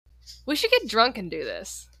We should get drunk and do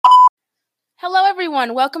this. Hello,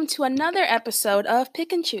 everyone. Welcome to another episode of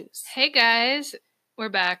Pick and Choose. Hey, guys. We're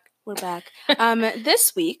back. We're back.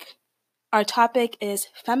 This week, our topic is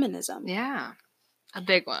feminism. Yeah. A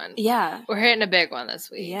big one. Yeah. We're hitting a big one this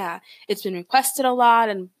week. Yeah. It's been requested a lot,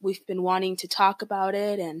 and we've been wanting to talk about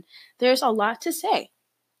it, and there's a lot to say.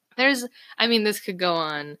 This could go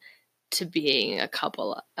on to being a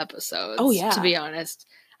couple episodes. Oh, yeah. To be honest.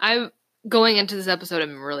 Going into this episode,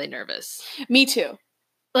 I'm really nervous. Me too.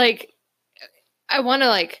 I want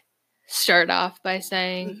to, start off by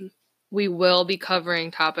saying we will be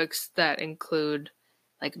covering topics that include,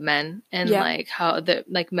 men and, how the,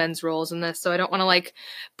 men's roles in this. So I don't want to,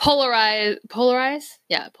 polarize?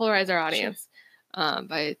 Yeah, polarize our audience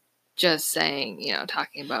by just saying,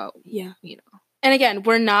 talking about, And again,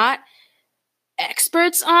 we're not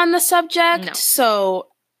experts on the subject. No. So,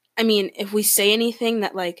 if we say anything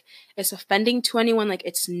that, is offending to anyone,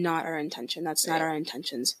 it's not our intention. That's not our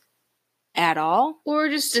intentions at all. We're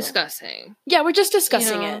just discussing. Yeah, we're just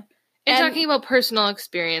discussing it. And talking about personal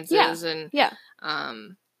experiences.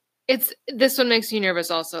 This one makes me nervous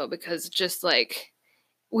also because just,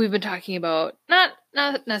 we've been talking about not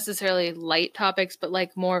necessarily light topics, but,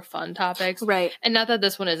 more fun topics. Right. And not that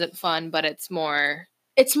this one isn't fun, but it's more...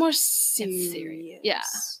 It's more serious. Yeah.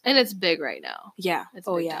 And it's big right now. Yeah. It's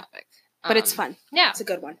a big topic. But it's fun. Yeah. It's a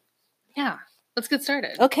good one. Yeah. Let's get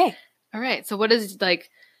started. Okay. All right. So what is,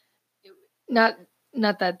 not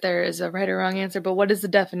that there is a right or wrong answer, but what is the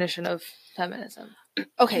definition of feminism?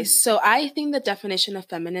 Okay. So I think the definition of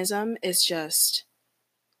feminism is just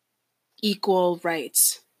equal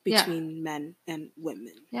rights between men and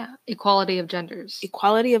women. Yeah. Equality of genders.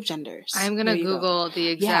 Equality of genders. I'm going to Google the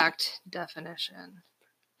exact definition.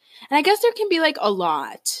 And I guess there can be a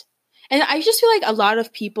lot. And I just feel like a lot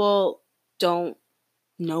of people don't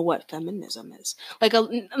know what feminism is.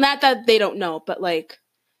 Not that they don't know, but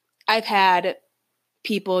I've had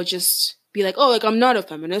people just be like, oh, I'm not a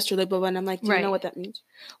feminist or blah, blah, and I'm like, do you know what that means?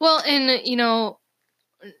 Well, and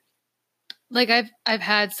I've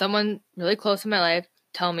had someone really close in my life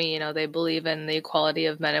tell me, they believe in the equality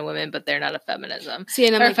of men and women, but they're not a feminism. See,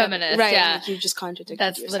 and I'm or feminist. Right. Yeah. You just contradicted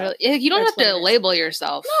That's yourself. literally, you don't have to label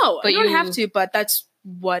yourself. No, but you don't have to, but that's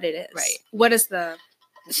what it is. Right. What is the...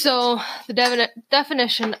 So the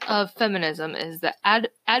definition of feminism is the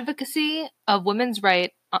advocacy of women's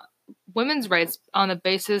rights on the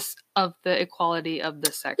basis of the equality of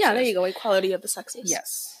the sexes. Yeah, there you go. Equality of the sexes.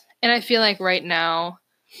 Yes. And I feel like right now,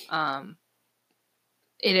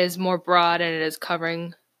 it is more broad and it is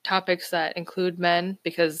covering topics that include men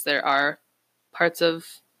because there are parts of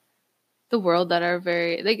the world that are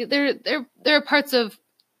very there are parts of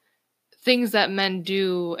things that men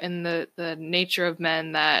do and the nature of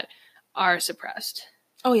men that are suppressed.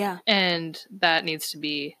 Oh yeah. And that needs to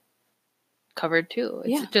be covered too.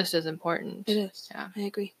 It's just as important. It is. Yeah. I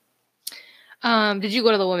agree. Did you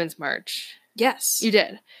go to the Women's March? Yes. You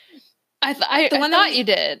did. I thought you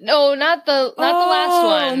did. No, not the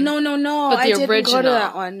last one. No. But the I original, didn't go to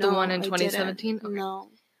that one. No, the one in 2017. Okay.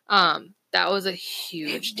 No. That was a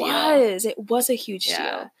huge deal. It was a huge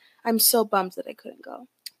deal. I'm so bummed that I couldn't go.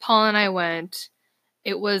 Paul and I went.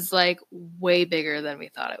 It was way bigger than we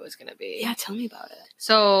thought it was going to be. Yeah, tell me about it.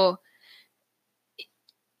 So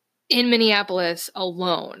in Minneapolis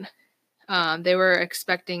alone, they were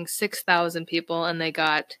expecting 6,000 people and they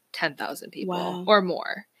got 10,000 people or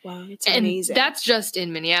more. Wow, it's amazing. And that's just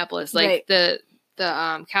in Minneapolis. The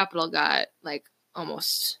capital got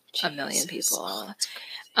almost 1 million people,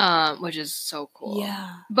 which is so cool.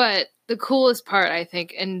 Yeah. But the coolest part, I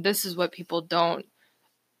think, and this is what people don't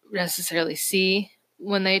necessarily see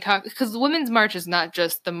when they talk, because the Women's March is not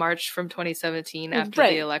just the march from 2017 after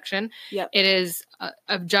the election. Yep. It is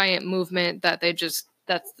a giant movement that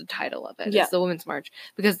that's the title of it. It's the Women's March.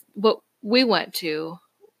 Because what we went to,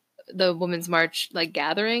 the Women's March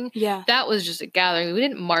gathering, that was just a gathering. We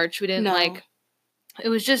didn't march. We didn't it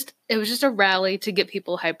was just a rally to get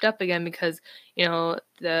people hyped up again because,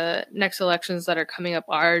 the next elections that are coming up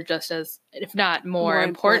are just as, if not more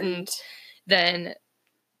important than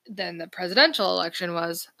the presidential election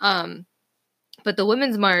was. But the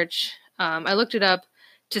Women's March, I looked it up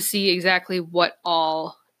to see exactly what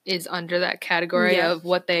all is under that category of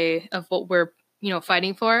what we're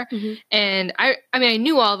fighting for. Mm-hmm. And I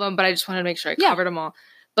knew all of them, but I just wanted to make sure I covered them all.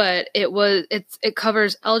 But it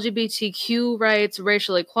covers LGBTQ rights,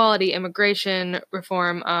 racial equality, immigration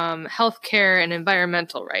reform, healthcare, and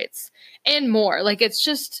environmental rights, and more. It's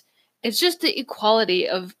just the equality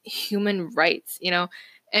of human rights,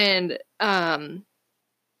 And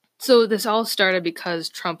so this all started because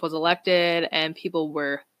Trump was elected, and people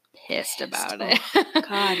were pissed about it.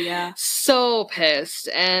 God, yeah. So pissed.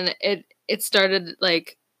 And it started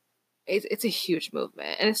like it's a huge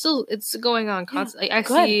movement, and it's going on constantly. Yeah, I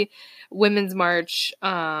see Women's March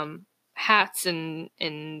hats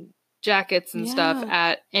and jackets and stuff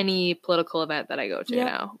at any political event that I go to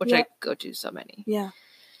now, which I go to so many. Yeah.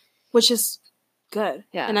 Which is good.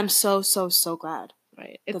 Yeah. And I'm so glad.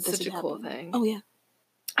 Right. It's such a cool thing. Oh yeah.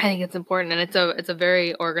 I think it's important, and it's a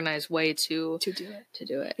very organized way to do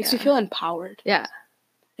it. Makes me feel empowered. Yeah.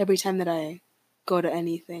 Every time that I go to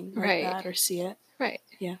anything like that or see it. Right.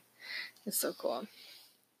 Yeah. It's so cool.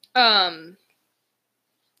 Do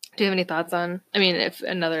you have any thoughts on? I mean, if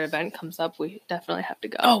another event comes up, we definitely have to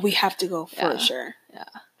go. Oh, we have to go for sure. Yeah,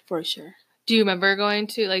 for sure. Do you remember going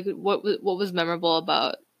to what was memorable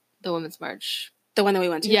about the Women's March? The one that we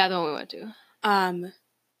went to. Yeah, the one we went to.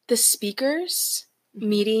 The speakers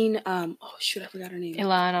meeting. Oh shoot, I forgot her name.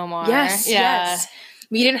 Ilhan Omar. Yes.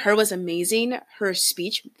 Meeting her was amazing. Her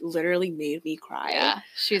speech literally made me cry. Yeah,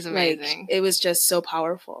 she's amazing. It was just so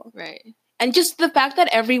powerful. Right. And just the fact that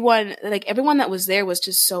everyone that was there was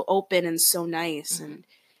just so open and so nice. And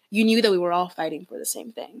you knew that we were all fighting for the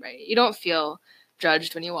same thing. Right. You don't feel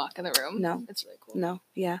judged when you walk in the room. No. It's really cool. No.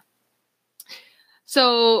 Yeah.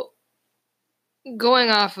 So going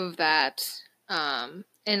off of that, and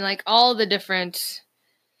like all the different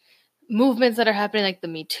movements that are happening, like the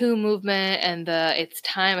Me Too movement and the It's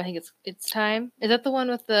Time. I think it's Time. Is that the one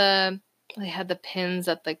with they had the pins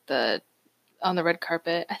at like on the red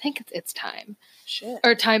carpet? I think it's Time. Shit.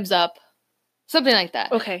 Or Time's Up. Something like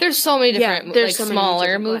that. Okay. There's so many different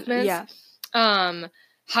smaller movements. Yeah.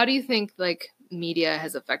 How do you think like media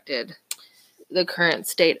has affected the current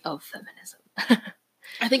state of feminism?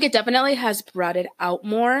 I think it definitely has brought it out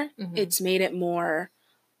more. Mm-hmm. It's made it more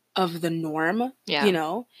of the norm,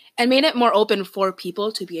 and made it more open for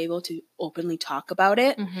people to be able to openly talk about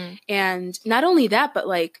it. Mm-hmm. And not only that, but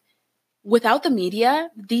like without the media,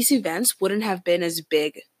 these events wouldn't have been as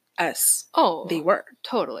big as they were.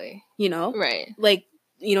 Totally. Right. Like,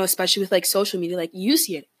 especially with like social media, like you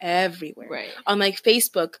see it everywhere. Right. On like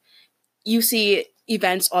Facebook, you see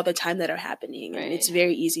events all the time that are happening. Right. And it's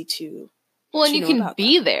very easy to and you can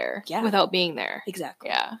be there without being there. Exactly.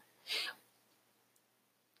 Yeah.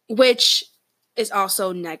 Which is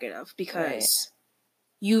also negative because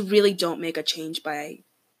you really don't make a change by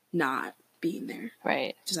not being there.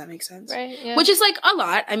 Right. Does that make sense? Right. Yeah. Which is like a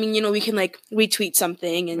lot. I mean, we can like retweet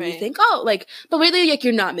something and you think, but really like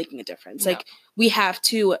you're not making a difference. No. Like we have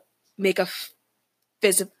to make a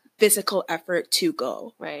physical effort to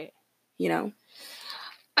go. Right.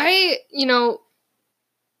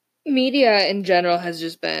 Media in general has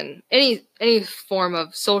just been any form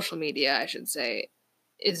of social media, I should say,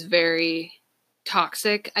 is very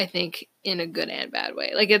toxic, I think, in a good and bad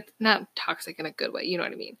way. Like, it's not toxic in a good way. You know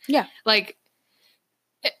what I mean? Yeah. Like,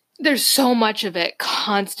 there's so much of it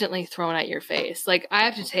constantly thrown at your face. Like, I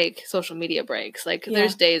have to take social media breaks. Like,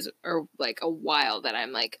 there's days or, like, a while that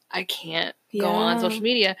I'm like, I can't go on social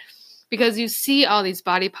media because you see all these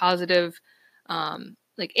body positive,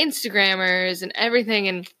 like, Instagrammers and everything,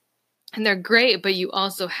 and they're great, but you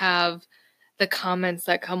also have the comments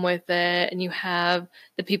that come with it, and you have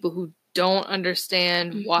the people who don't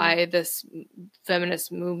understand why this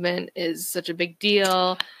feminist movement is such a big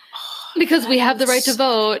deal because we have the right to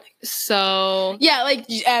vote. So yeah, like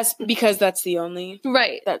because that's the only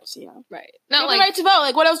That's right. Not like the right to vote.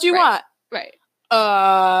 Like what else do you want? Right.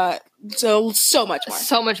 So much more.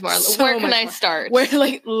 So much more. Where can I start? Where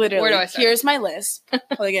literally? Where do I start? Here's my list.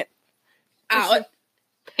 Pulling it out.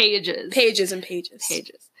 Pages and pages.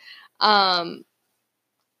 I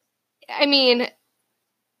mean,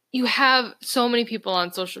 you have so many people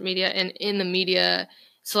on social media and in the media,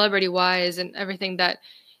 celebrity-wise and everything, that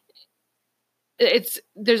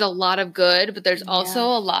there's a lot of good, but there's also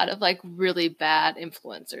a lot of like really bad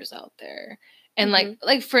influencers out there. And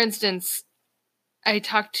like for instance, I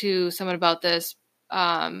talked to someone about this.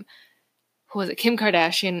 Who was it? Kim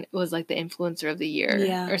Kardashian was like the influencer of the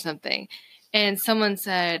year or something. And someone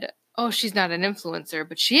said, oh, she's not an influencer,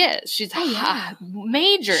 but she is. She's a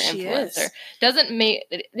major influencer. The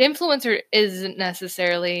influencer isn't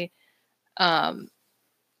necessarily a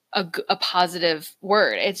positive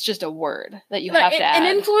word. It's just a word that you have to add.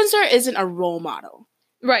 An influencer isn't a role model.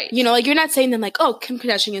 Right. Like you're not saying them like, oh, Kim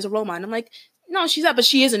Kardashian is a role model. I'm like, no, she's not, but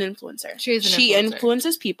she is an influencer. She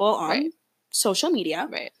influences people on social media.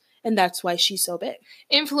 Right. And that's why she's so big.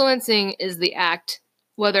 Influencing is the act,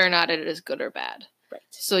 whether or not it is good or bad. Right.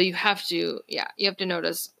 So you have to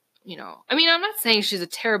notice, I mean, I'm not saying she's a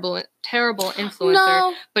terrible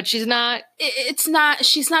influencer, but she's not.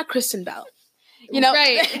 She's not Kristen Bell. You know,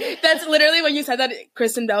 right? That's literally when you said that.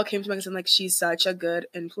 Kristen Bell came to me and said, like, she's such a good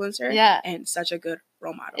influencer, and such a good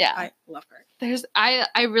role model. Yeah, I love her.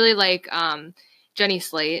 I really like Jenny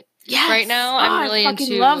Slate. Yes. Right now, I'm really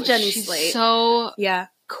into. Love Jenny Slate. So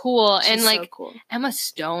cool, she's and like so cool. Emma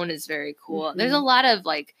Stone is very cool. Mm-hmm. There's a lot of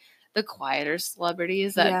like the quieter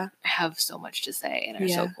celebrities that have so much to say and are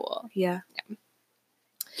so cool. Yeah.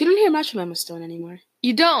 You don't hear much from Emma Stone anymore.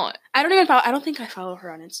 You don't. I don't even follow. I don't think I follow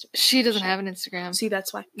her on Instagram. She doesn't have an Instagram. See,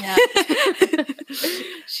 that's why. Yeah.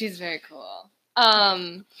 She's very cool.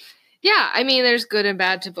 Yeah, I mean, there's good and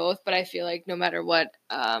bad to both, but I feel like no matter what,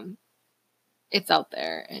 it's out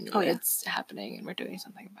there and it's happening, and we're doing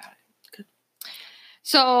something about it. Good.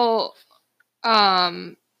 So,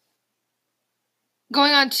 going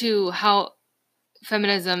on to how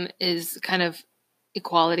feminism is kind of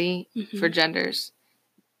equality for genders,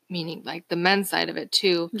 meaning like the men's side of it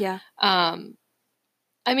too. Yeah. I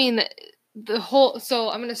mean, the whole. So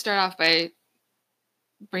I'm going to start off by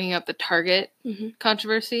bringing up the Target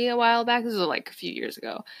controversy a while back. This was like a few years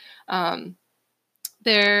ago. A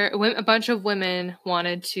bunch of women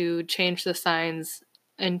wanted to change the signs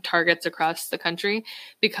in Targets across the country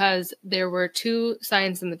because there were two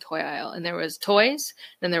signs in the toy aisle, and there was toys,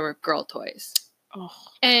 then there were girl toys. Oh.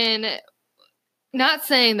 And not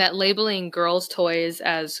saying that labeling girls' toys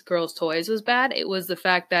as girls' toys was bad. It was the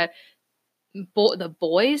fact that the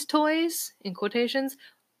boys' toys, in quotations,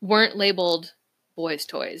 weren't labeled boys'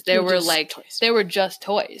 toys. They were like toys. They were just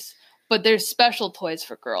toys. But there's special toys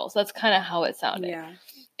for girls. That's kind of how it sounded. Yeah.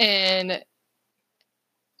 And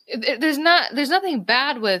there's nothing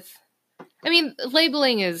bad with. I mean,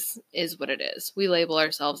 labeling is what it is. We label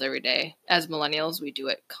ourselves every day. As millennials, we do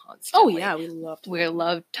it constantly. Oh yeah, we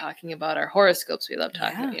love talking about our horoscopes. We love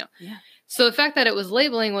talking, Yeah. So the fact that it was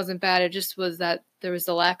labeling wasn't bad. It just was that there was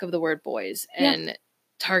the lack of the word boys, and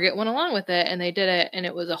Target went along with it, and they did it, and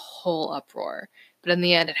it was a whole uproar. But in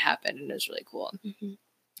the end, it happened, and it was really cool. Mm-hmm.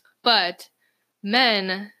 But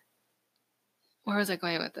men, where was I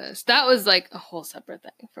going with this? That was like a whole separate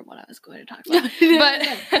thing from what I was going to talk about.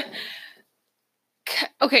 But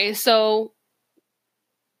okay, so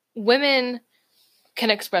women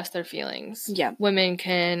can express their feelings. Yeah. Women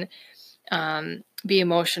can be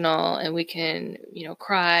emotional, and we can,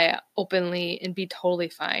 cry openly and be totally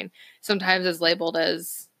fine. Sometimes it's labeled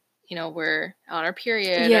as, we're on our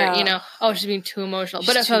period or, she's being too emotional.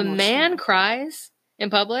 But if a man cries in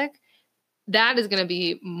public, that is going to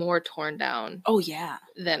be more torn down. Oh, yeah.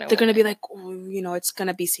 They're going to be like, it's going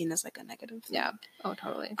to be seen as like a negative thing. Yeah. Oh,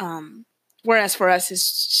 totally. Whereas for us,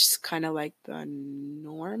 it's just kind of like the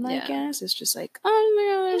norm, I guess. It's just like, oh,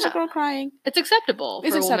 my God, there's a girl crying. It's acceptable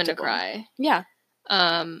for a woman to cry. Yeah.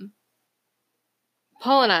 Paul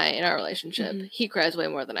and I, in our relationship, he cries way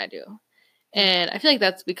more than I do. And I feel like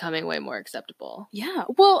that's becoming way more acceptable. Yeah.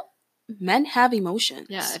 Well, men have emotions.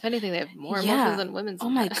 Yeah. If anything, they have more emotions than women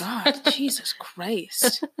sometimes. Oh, my God. Jesus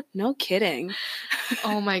Christ. No kidding.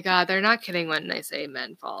 Oh, my God. They're not kidding when they say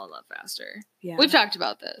men fall in love faster. Yeah. We've talked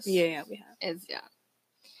about this. Yeah, we have.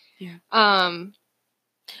 Yeah.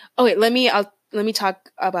 Oh, wait. Let me talk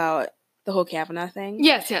about the whole Kavanaugh thing.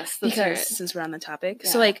 Yes. Because since we're on the topic. Yeah.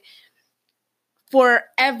 So, like,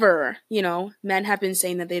 forever, men have been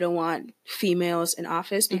saying that they don't want females in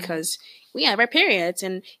office because we have our periods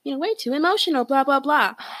and, we're too emotional, blah, blah,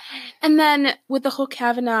 blah. And then with the whole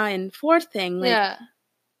Kavanaugh and Ford thing, like,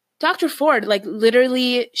 Dr. Ford, like,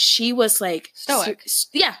 literally, she was, like... stoic.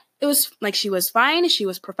 It was, like, she was fine, she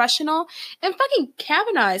was professional, and fucking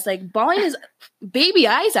Kavanaugh is, like, bawling his baby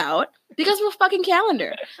eyes out because of a fucking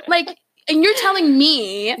calendar. Like, and you're telling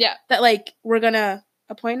me that, like, we're gonna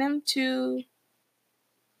appoint him to...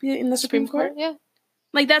 be in the Supreme Court? Yeah.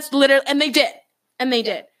 Like, that's literally... And they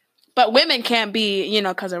did. But women can't be,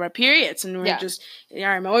 because of our periods. And we're just...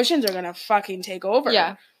 Our emotions are gonna fucking take over.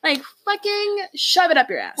 Yeah. Like, fucking shove it up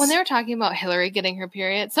your ass. When they were talking about Hillary getting her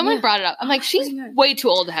period, someone brought it up. I'm like, she's way too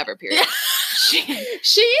old to have her period.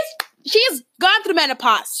 She's gone through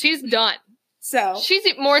menopause. She's done. So. She's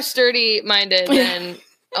more sturdy-minded than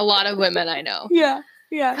a lot of women I know. Yeah.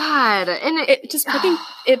 God, and it just fucking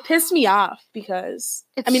it pissed me off because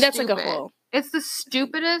that's stupid. Like a whole. It's the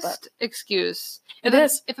stupidest excuse. It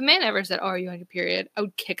is. If a man ever said, "Oh, are you on your period?" I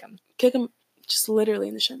would kick him. Just literally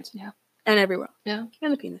in the shins. Yeah, and everywhere. Yeah,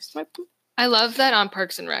 and the penis. I love that on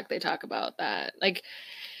Parks and Rec they talk about that. Like,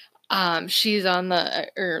 she's on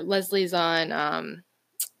Leslie's on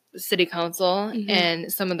city council,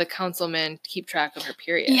 and some of the councilmen keep track of her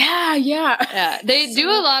period. Yeah. They do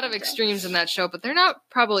a lot of extremes in that show, but they're not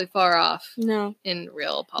probably far off. No, in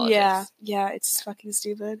real politics. Yeah, it's fucking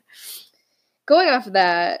stupid. going off of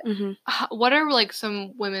that, what are like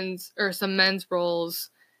some women's or some men's roles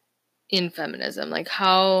in feminism? Like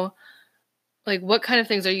how, like what kind of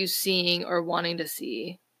things are you seeing or wanting to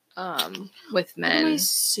see with men? What am I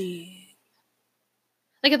seeing?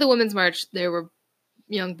 Like at the Women's March, there were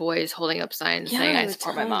young boys holding up signs saying, I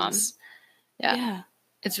support my mom. Yeah.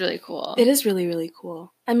 It's really cool. It is really, really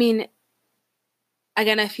cool. I mean,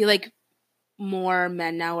 again, I feel like more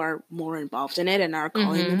men now are more involved in it and are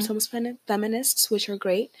calling themselves feminists, which are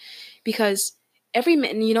great because every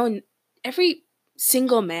man, you know, every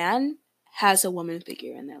single man has a woman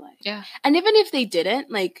figure in their life. Yeah. And even if they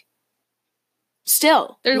didn't, like,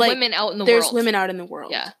 still. There's like, women out in the world. There's women out in the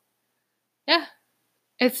world. Yeah. Yeah.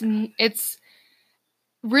 It's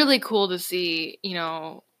really cool to see, you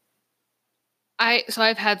know, so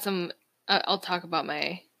I've had some, I'll talk about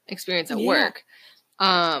my experience at work.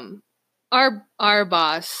 Our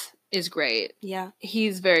boss is great. Yeah.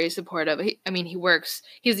 He's very supportive.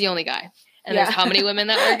 He's the only guy. And there's how many women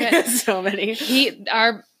that work at? So many.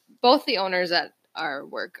 Both the owners at our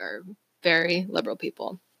work are very liberal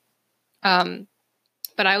people. But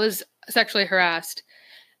I was sexually harassed.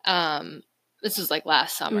 This was like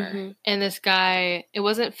last summer. And this guy, it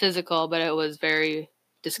wasn't physical, but it was very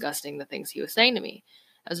disgusting, the things he was saying to me.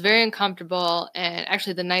 I was very uncomfortable. And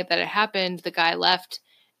actually the night that it happened, the guy left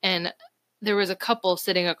and there was a couple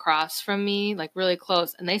sitting across from me, like really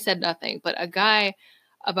close, and they said nothing. But a guy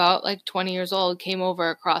about like 20 years old came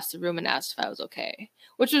over across the room and asked if I was okay,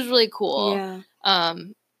 which was really cool. Yeah.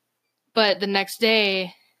 But the next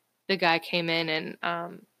day, the guy came in and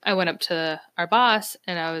I went up to our boss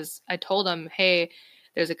and I told him, hey,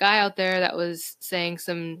 there's a guy out there that was saying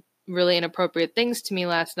some really inappropriate things to me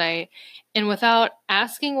last night. And without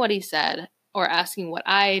asking what he said or asking what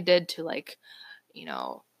I did to, like, you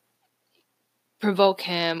know, provoke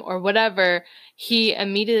him or whatever, he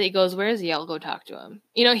immediately goes, where is he? I'll go talk to him.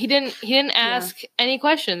 You know, he didn't ask any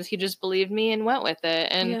questions. He just believed me and went with it.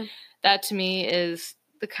 And that to me is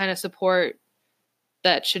the kind of support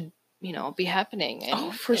that should, you know, be happening.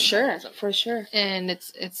 For sure. For sure. And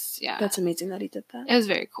it's That's amazing that he did that. It was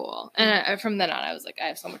very cool. And from then on, I was like, I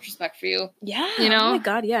have so much respect for you. Yeah. You know? Oh my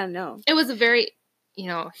God. Yeah, no. It was a very, you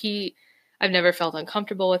know, I've never felt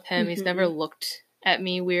uncomfortable with him. He's never looked at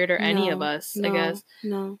me weird or any of us, I guess.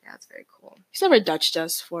 No. Yeah, it's very cool. He's never judged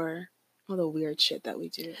us for all the weird shit that we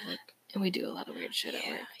do. Like, and we do a lot of weird shit at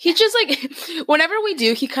work. He just, like, whenever we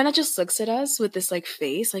do, he kind of just looks at us with this, like,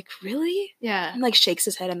 face, like, really? Yeah. And, like, shakes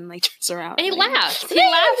his head and, like, turns around. And he like, laughs. He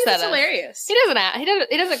laughs at us. It's hilarious.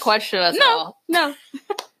 He doesn't question us at all. No.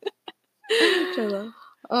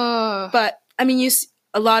 But, I mean, you see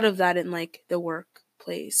a lot of that in, like, the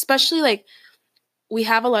workplace. Especially, like, we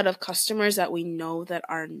have a lot of customers that we know that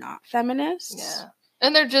are not feminists. Yeah.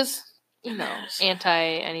 And they're just, you know,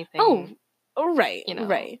 anti-anything. Oh, right. You know.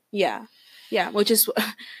 Right. Yeah. Yeah. Which is,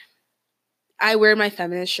 I wear my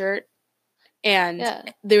feminist shirt,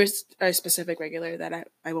 and there's a specific regular that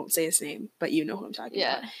I won't say his name, but you know who I'm talking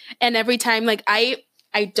about. And every time, like, I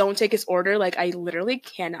don't take his order. Like, I literally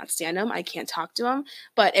cannot stand him. I can't talk to him.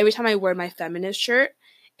 But every time I wear my feminist shirt,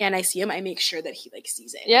 and I see him, I make sure that he, like,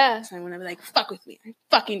 sees it. Yeah. So I want to be like, fuck with me. I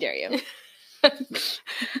fucking dare you.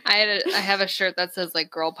 I have a shirt that says, like,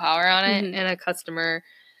 girl power on it, and a customer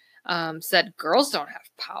said, girls don't have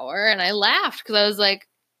power. And I laughed because I was like,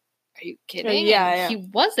 are you kidding? Yeah. He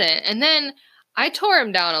wasn't. And then I tore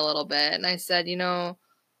him down a little bit, and I said, you know,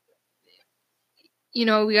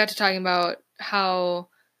 we got to talking about how,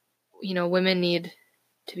 you know, women need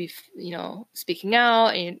to be, you know, speaking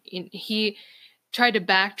out. And he tried to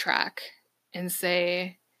backtrack and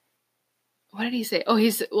say, what did he say? Oh,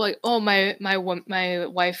 he's like, oh, my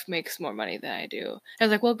wife makes more money than I do. I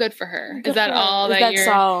was like, well, good for her. Is that all that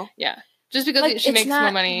you're? All? Yeah. Just because, like, she makes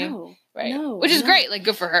more money. No, right. No, which is great. Like,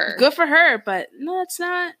 good for her. Good for her. But no, it's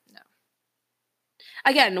not. No.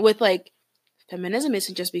 Again, with, like, feminism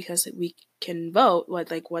isn't just because we can vote. What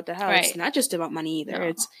the hell? Right. It's not just about money either. No.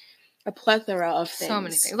 It's a plethora of things. So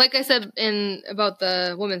many things. Like I said about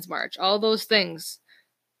the Women's March, all those things,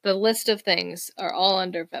 the list of things are all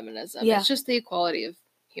under feminism. Yeah. It's just the equality of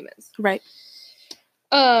humans. Right.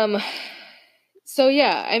 So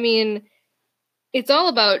yeah, I mean, it's all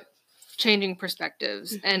about changing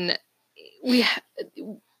perspectives. And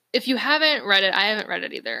if you haven't read it, I haven't read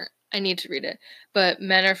it either. I need to read it. But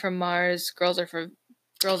Men Are From Mars, Girls Are From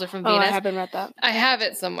Venus. I haven't read that. I have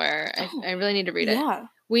it somewhere. I really need to read it. Yeah.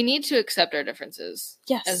 We need to accept our differences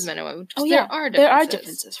as men and women. There are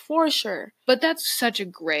differences, for sure. But that's such a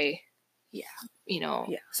gray,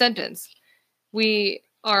 sentence. We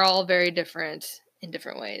are all very different in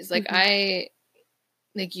different ways. Like,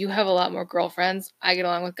 like, you have a lot more girlfriends. I get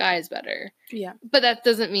along with guys better. Yeah. But that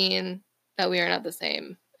doesn't mean that we are not the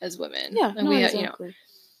same as women. Yeah, and exactly.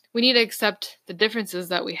 We need to accept the differences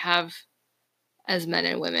that we have as men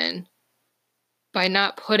and women by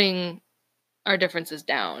not putting our differences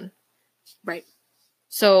down. Right.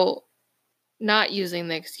 So not using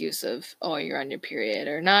the excuse of, oh, you're on your period,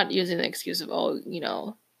 or not using the excuse of,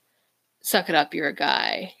 oh, suck it up, you're a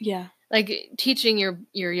guy. Yeah. Like, teaching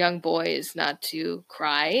your young boys not to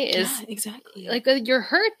cry is exactly. Like, you're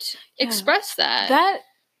hurt. Yeah. Express that. That,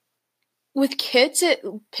 with kids, it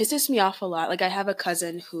pisses me off a lot. Like, I have a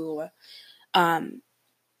cousin who,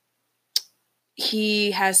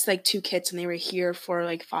 he has like 2 kids, and they were here for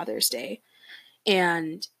like Father's Day,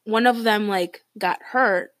 and one of them like got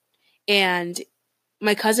hurt, and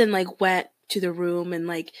my cousin like went to the room, and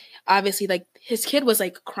like obviously like his kid was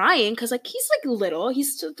like crying because like he's like little,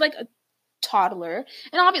 he's just like a toddler,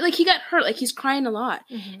 and obviously like he got hurt, like he's crying a lot.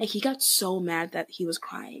 And he got so mad that he was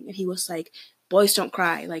crying, and he was like, boys don't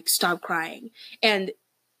cry, like stop crying. And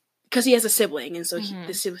because he has a sibling, and so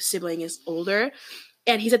the sibling is older,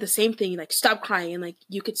 and he said the same thing, like stop crying, and like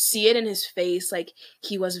you could see it in his face, like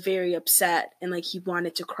he was very upset, and like he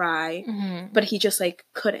wanted to cry, but he just like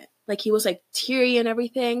couldn't, like he was like teary and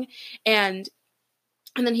everything. And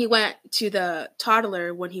then he went to the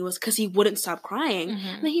toddler when he was, because he wouldn't stop crying.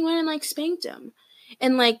 And then he went and like spanked him,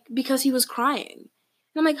 and like because he was crying.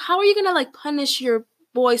 And I'm like, how are you gonna like punish your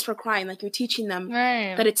boys for crying? Like, you're teaching them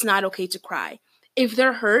that it's not okay to cry. If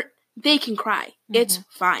they're hurt, they can cry. It's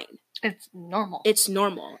fine. It's normal. It's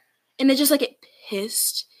normal. And it just like, it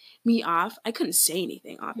pissed me off. I couldn't say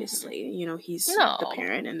anything, obviously. He's the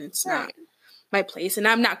parent, and it's not my place, and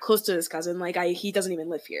I'm not close to this cousin. Like, he doesn't even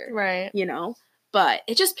live here. Right. But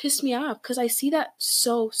it just pissed me off because I see that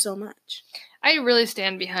so much. I really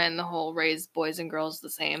stand behind the whole raise boys and girls the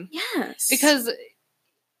same. Yes. Because,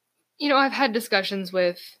 I've had discussions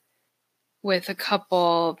with a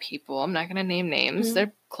couple people. I'm not going to name names.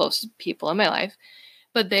 They're close people in my life.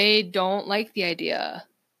 But they don't like the idea.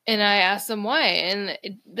 And I asked them why. And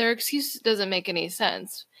their excuse doesn't make any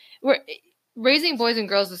sense. Raising boys and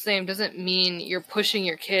girls the same doesn't mean you're pushing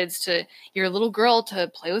your little girl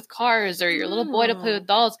to play with cars, or your little boy to play with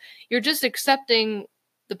dolls. You're just accepting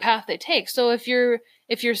the path they take. So if your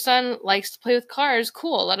son likes to play with cars,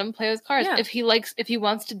 cool, let him play with cars. Yeah. If he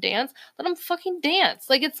wants to dance, let him fucking dance.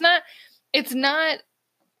 Like,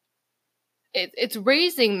 it's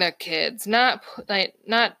raising the kids, not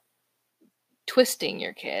twisting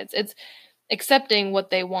your kids. It's accepting what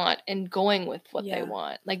they want and going with what they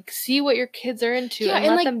want. Like, see what your kids are into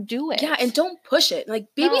and let them do it. Yeah, and don't push it. Like,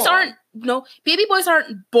 baby boys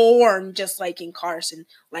aren't born just liking cars and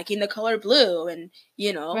liking the color blue and,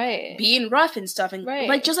 being rough and stuff. And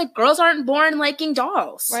like, just like girls aren't born liking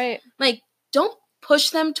dolls. Right. Like, don't push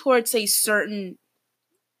them towards a certain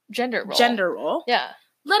gender role. Yeah.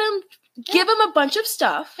 Let them give them a bunch of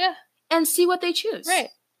stuff. Yeah. And see what they choose. Right.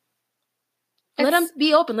 Let them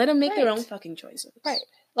be open. Let them make their own fucking choices. Right.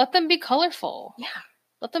 Let them be colorful. Yeah.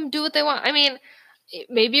 Let them do what they want. I mean,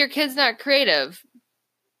 maybe your kid's not creative,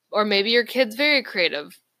 or maybe your kid's very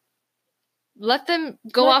creative. Let them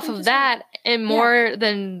go off of that and more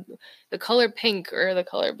than the color pink or the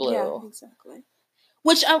color blue. Yeah, exactly.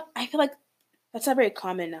 Which I feel like that's not very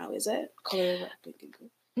common now, is it? Color pink and blue.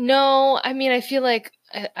 No, I mean, I feel like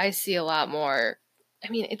I see a lot more. I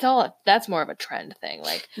mean, that's more of a trend thing.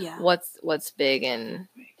 Like, what's big in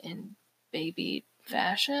baby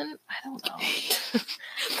fashion? I don't know.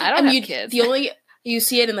 I don't have kids. You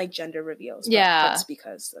see it in like gender reveals. Yeah, that's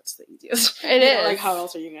because that's the easiest. It is. Like, how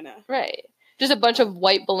else are you gonna? Right. Just a bunch of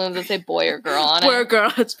white balloons that say boy or girl on it. Boy or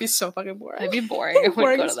girl. It'd be so fucking boring. It'd be boring. I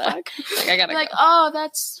wouldn't go to that. Like, I gotta go. Oh,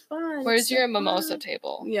 that's fun. Where's your mimosa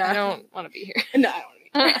table? Yeah. I don't want to be here. No, I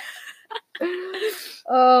don't want to be here.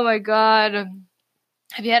 Oh my god.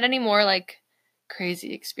 Have you had any more, like,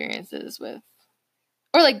 crazy experiences with,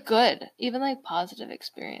 or, like, good, even, like, positive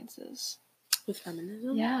experiences? With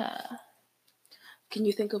feminism? Yeah. Can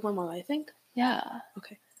you think of one while I think? Yeah.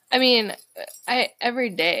 Okay. I mean, every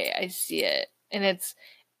day I see it, and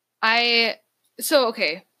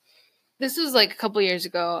okay, this was, like, a couple years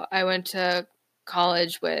ago. I went to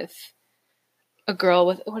college with a girl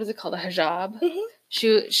with, what is it called, a hijab? Mm-hmm.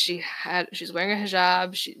 She's wearing a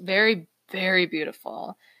hijab. She's very, very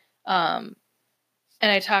beautiful. And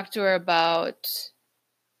I talked to her about,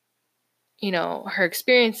 her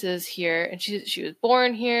experiences here, and she was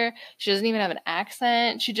born here. She doesn't even have an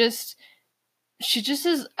accent. She just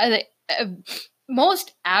is a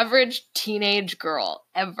most average teenage girl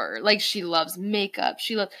ever. Like, she loves makeup.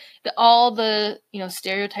 She loves all the,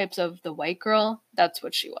 stereotypes of the white girl. That's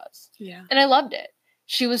what she was. Yeah. And I loved it.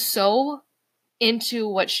 She was so into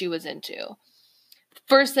what she was into.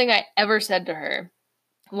 First thing I ever said to her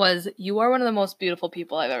was, "You are one of the most beautiful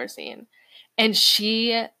people I've ever seen." And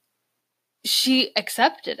she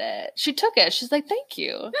accepted it. She took it. She's like, "Thank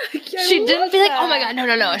you." She didn't be like, "Oh my God,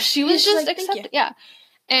 no." She was just like, accepting. Yeah.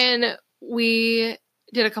 And we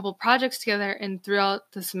did a couple projects together, and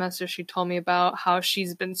throughout the semester she told me about how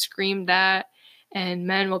she's been screamed at, and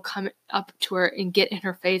men will come up to her and get in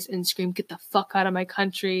her face and scream, "Get the fuck out of my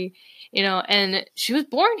country." You know, and she was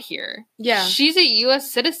born here. Yeah. She's a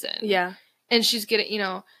US citizen. Yeah. And she's getting, you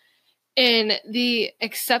know, and the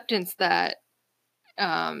acceptance that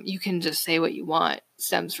you can just say what you want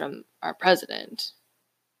stems from our president.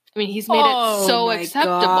 I mean, he's made it so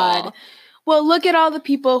acceptable. God. Well, look at all the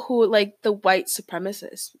people who, like, the white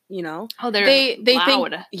supremacists, you know? Oh, they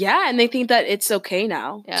loud. Think, yeah, and they think that it's okay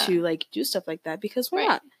now to, like, do stuff like that because we're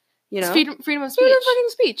not, you know? It's freedom of speech. Freedom of fucking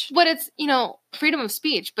speech. But it's, you know, freedom of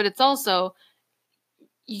speech, but it's also,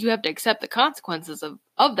 you have to accept the consequences of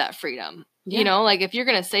that freedom. Yeah. You know, like, if you're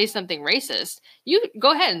going to say something racist, you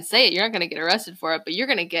go ahead and say it. You're not going to get arrested for it, but you're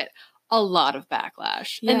going to get a lot of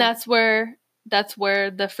backlash. Yeah. And that's where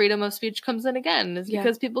the freedom of speech comes in again, is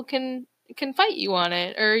because people can fight you on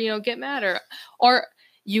it, or, you know, get mad, or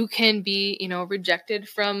you can be, you know, rejected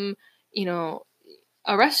from, you know,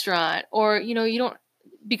 a restaurant, or, you know, you don't,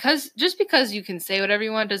 because you can say whatever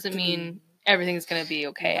you want doesn't mean everything's going to be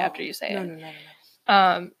okay after you say it.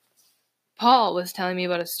 No. Paul was telling me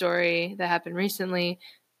about a story that happened recently.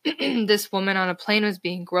 This woman on a plane was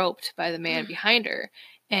being groped by the man behind her,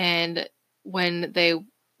 and when they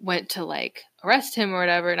went to, like, arrest him or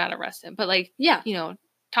whatever, not arrest him, but, like, you know,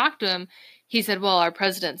 talk to him, he said, "Well, our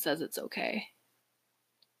president says it's okay."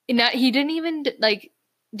 And he didn't even, like,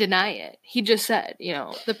 deny it. He just said, you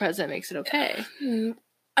know, the president makes it okay.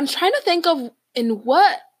 I'm trying to think of in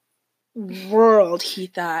what world he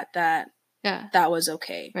thought that was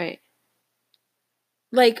okay. Right.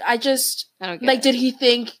 Like, I don't get it. Did he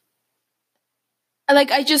think,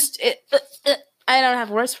 like, I don't have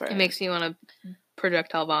words for it. It makes me want to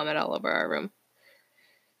projectile vomit all over our room.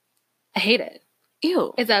 I hate it.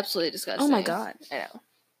 Ew. It's absolutely disgusting. Oh my God. I know.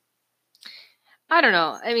 I don't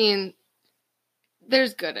know. I mean,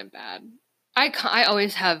 there's good and bad. I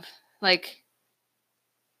always have, like,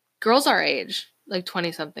 girls our age, like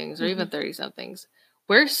 20-somethings or even 30-somethings,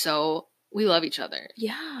 we love each other.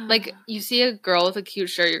 Yeah. Like, you see a girl with a cute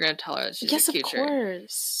shirt, you're going to tell her that she's a cute shirt. Yes, of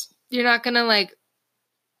course. You're not going to, like,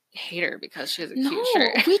 hate her because she has a cute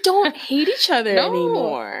shirt. No, we don't hate each other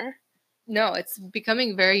anymore. No, it's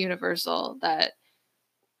becoming very universal that,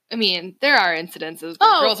 I mean, there are incidences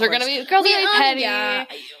where girls are going to be petty. Yeah,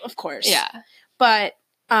 of course. Yeah. But,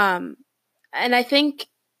 and I think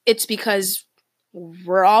it's because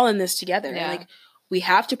we're all in this together. Yeah. Like, we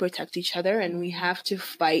have to protect each other, and we have to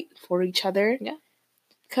fight for each other. Yeah.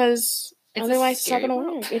 Because otherwise it's not going to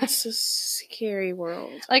work. It's a scary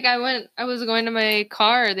world. Like, I was going to my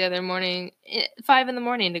car the other morning, 5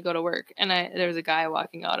 a.m. to go to work, and there was a guy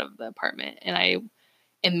walking out of the apartment, and I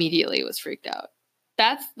immediately was freaked out.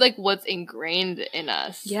 That's, like, what's ingrained in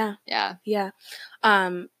us. Yeah. Yeah. Yeah.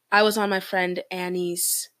 I was on my friend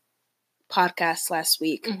Annie's podcast last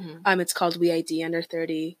week. It's called We ID Under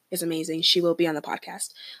 30. It's amazing. She will be on the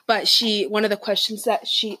podcast. But one of the questions that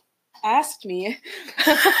she asked me,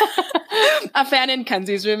 a fan in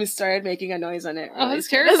Kenzie's room started making a noise on it. Oh, it's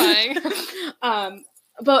terrifying.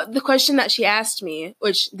 But the question that she asked me,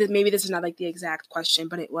 which maybe this is not, like, the exact question,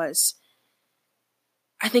 but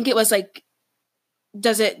I think it was like,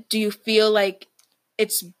 do you feel like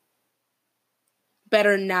it's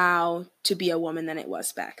better now to be a woman than it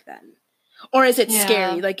was back then? Or is it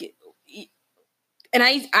scary? Like, and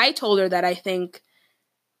I told her that I think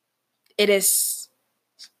it is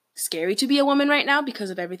scary to be a woman right now because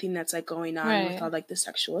of everything that's, like, going on with all, like, the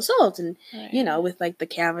sexual assault and, you know, with, like, the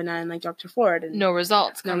Kavanaugh and, like, Dr. Ford. And no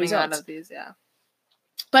results coming out of these,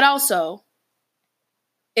 But also,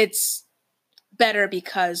 it's better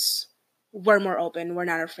because we're more open. We're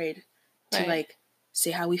not afraid to, like, say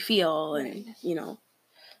how we feel and, you know,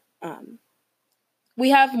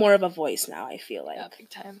 we have more of a voice now, I feel like. Yeah, big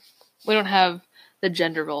time. We don't have the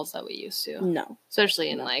gender roles that we used to. No. Especially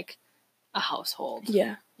in, like, a household.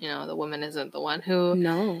 Yeah. You know, the woman isn't the one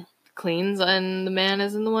who cleans, and the man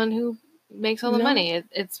isn't the one who makes all the money.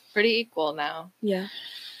 It's pretty equal now. Yeah.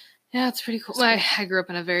 Yeah, it's pretty cool. I grew up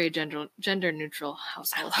in a very gender neutral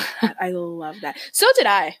household. I love that. So did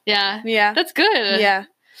I. Yeah. Yeah. That's good. Yeah.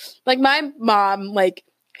 Like, my mom, like,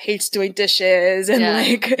 hates doing dishes, and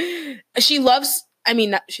like, she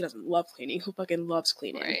doesn't love cleaning. Who fucking loves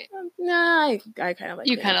cleaning? Right. Nah, I kind of like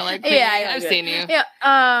you cleaning. Kind of like cleaning. Yeah, I've seen you. Yeah.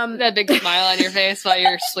 That big smile on your face while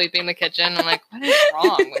you're sweeping the kitchen. I'm like, what is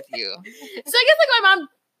wrong with you? So I guess like my mom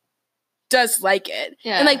does like it.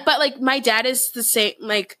 Yeah. And like, but like my dad is the same,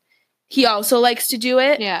 like he also likes to do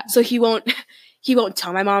it. Yeah. So he won't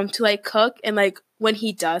tell my mom to like cook. And like when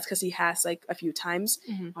he does, because he has like a few times,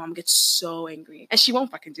 mom gets so angry and she won't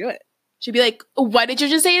fucking do it. She'd be like, what did you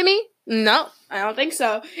just say to me? No, I don't think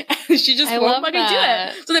so. And she just won't fucking do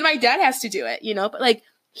it. So then my dad has to do it, you know? But like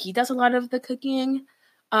he does a lot of the cooking,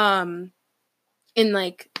 and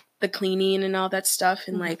like the cleaning and all that stuff.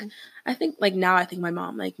 And like I think my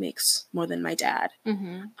mom like makes more than my dad.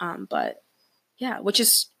 But yeah, which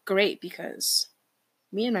is great because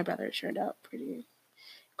me and my brother turned out pretty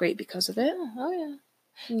great because of it. Oh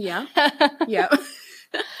yeah. Yeah.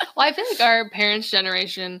 Well, I feel like our parents'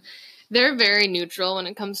 generation, they're very neutral when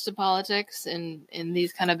it comes to politics and in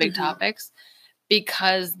these kind of big topics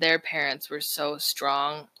because their parents were so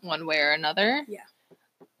strong one way or another. Yeah.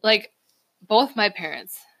 Like both my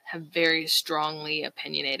parents have very strongly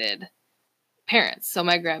opinionated parents. So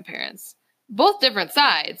my grandparents, both different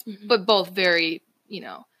sides, but both very,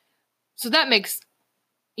 so that makes,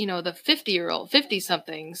 the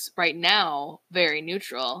 50-somethings right now very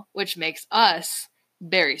neutral, which makes us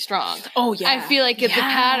very strong. Oh, yeah. I feel like it's a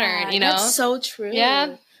pattern, That's so true.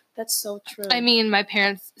 Yeah. That's so true. I mean, my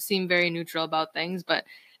parents seem very neutral about things, but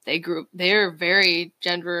they're very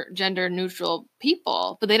gender neutral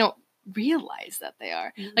people, but they don't realize that they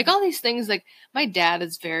are. Like all these things, like my dad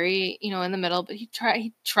is very, in the middle, but he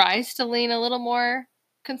tries to lean a little more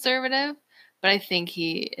conservative, but I think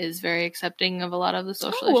he is very accepting of a lot of the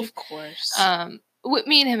social issues. Of course.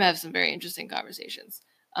 Me and him have some very interesting conversations.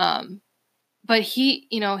 But he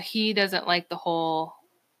doesn't like the whole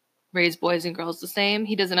raise boys and girls the same.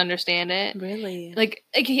 He doesn't understand it. Really? Like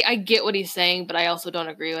I get what he's saying, but I also don't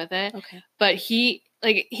agree with it. Okay. But he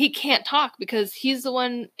can't talk because he's the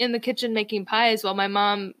one in the kitchen making pies while my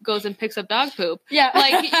mom goes and picks up dog poop. Yeah.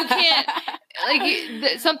 Like you can't,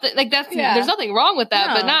 something like that's, there's nothing wrong with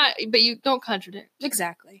that, but you don't contradict.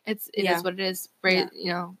 Exactly. It is what it is. Right.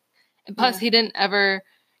 And plus he didn't ever,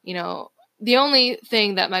 the only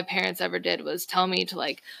thing that my parents ever did was tell me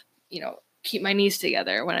to keep my knees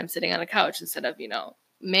together when I'm sitting on a couch instead of,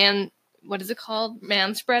 what is it called?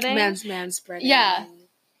 Manspreading? Manspreading. Yeah.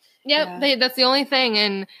 Yep. Yeah. That's the only thing.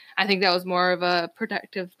 And I think that was more of a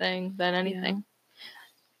protective thing than anything. Yeah.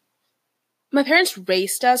 My parents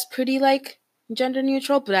raised us pretty gender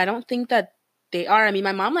neutral, but I don't think that they are. I mean,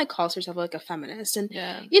 my mom calls herself a feminist. And,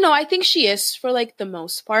 I think she is for the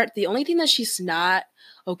most part. The only thing that she's not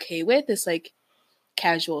okay with is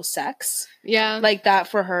casual sex. Yeah. That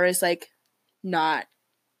for her is not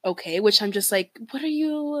okay, which I'm just what are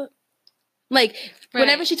you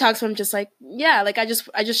whenever she talks to him, I'm just I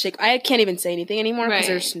just shake. I can't even say anything anymore because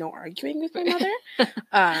there's no arguing with my mother.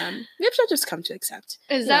 Maybe she'll just come to accept.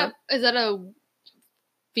 Is that a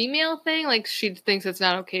female thing? She thinks it's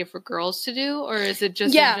not okay for girls to do, or is it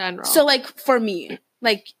just in general? So for me,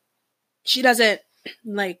 she doesn't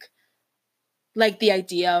like the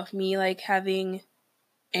idea of me having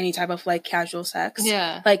any type of casual sex.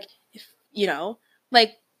 Yeah. If,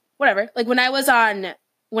 whatever.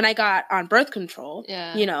 When I got on birth control,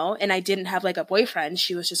 and I didn't have a boyfriend,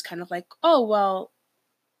 she was just kind of oh, well,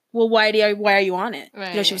 why are you on it?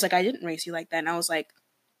 Right. She was I didn't raise you like that. And I was freaking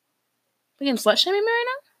slut shaming me right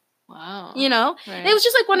now? Wow. Right. And it was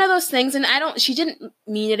just one of those things. And she didn't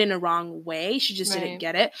mean it in a wrong way. She just didn't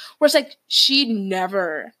get it. Whereas she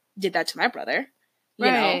never did that to my brother. You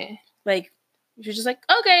know? She was just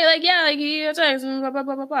okay, he has sex, blah, blah,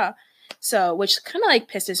 blah, blah, blah. So, which kind of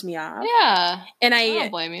pisses me off. Yeah. And I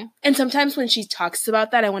don't blame you. And sometimes when she talks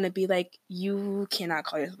about that, I want to be you cannot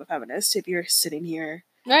call yourself a feminist if you're sitting here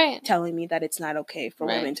telling me that it's not okay for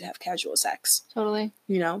women to have casual sex. Totally.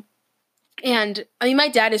 And I mean, my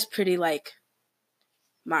dad is pretty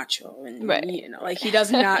macho and he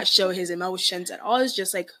does not show his emotions at all. It's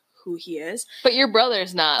just who he is. But your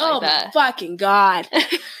brother's not that. Oh my fucking God.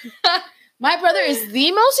 My brother is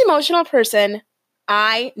the most emotional person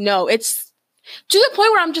I know. It's to the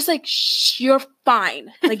point where I'm just you're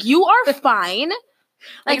fine. You are fine.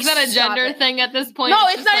 Is that a gender thing at this point? No,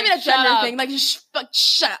 it's not even a gender thing.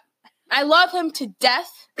 Shut up. I love him to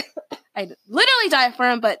death. I literally die for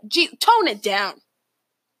him, but tone it down.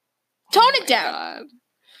 Tone it down. God.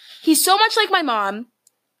 He's so much like my mom.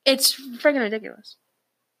 It's freaking ridiculous.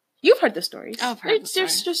 You've heard the stories. I've heard the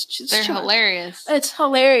stories. They're hilarious. It's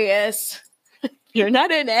hilarious. You're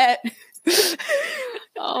not in it.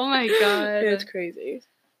 Oh my God. It's crazy.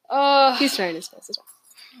 Oh, he's trying his best as well.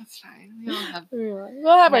 That's fine.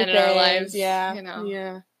 We'll have our things. Our lives. Yeah.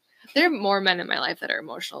 Yeah. There are more men in my life that are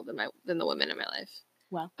emotional than the women in my life.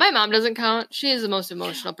 Well, my mom doesn't count. She is the most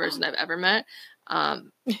emotional person I've ever met.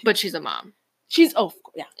 But she's a mom. Yeah.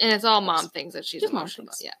 And it's all mom things that she's emotional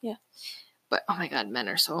about. Yeah. Yeah. But oh my God, men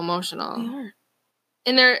are so emotional. They are.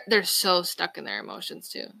 And they're so stuck in their emotions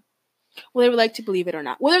too. Well, they would like to believe it or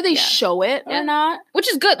not. Whether they show it or not. Which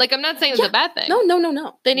is good. Like, I'm not saying it's a bad thing.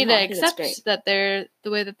 No. They need to accept that they're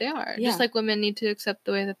the way that they are. Yeah. Just like women need to accept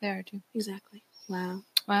the way that they are too. Exactly. Wow.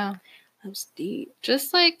 That was deep.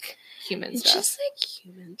 Just like human stuff. Just like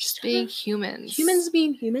humans. Just being humans. Humans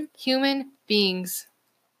being human. Human beings.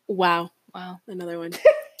 Wow. Another one.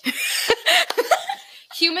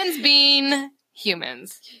 Humans being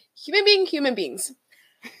humans. Human being human beings.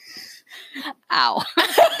 Ow.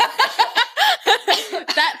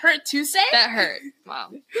 That hurt to say? That hurt.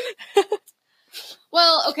 Wow.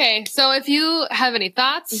 Well, okay. So if you have any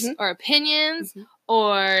thoughts or opinions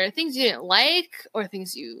or things you didn't like or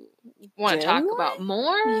things you want to talk about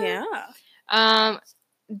more. Yeah.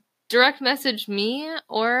 Direct message me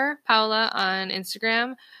or Paula on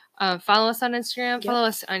Instagram. Follow us on Instagram. Yep. Follow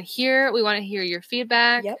us on here. We want to hear your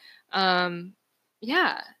feedback. Yep.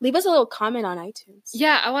 Yeah. Leave us a little comment on iTunes.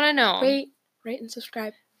 Yeah, I want to know. Rate and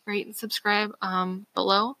subscribe. Rate and subscribe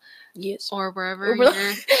below. Yes. Or wherever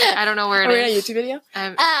you're. I don't know where it is. Are we on a YouTube video?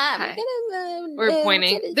 We're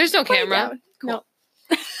pointing. There's no camera. Cool. No.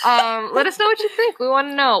 Let us know what you think. We want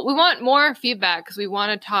to know. We want more feedback because we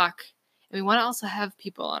want to talk. And we want to also have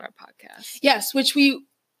people on our podcast. Yes, which we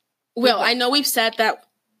will. I know we've said that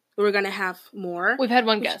we're going to have more. We've had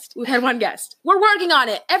one guest. We're working on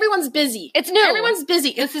it. Everyone's busy. It's new. Everyone's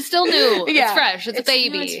busy. This is still new. Yeah. It's fresh. It's a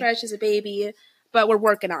baby. It's fresh. It's a baby. But we're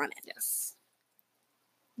working on it.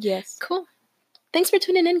 Yes. Cool. Thanks for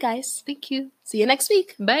tuning in, guys. Thank you. See you next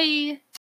week. Bye.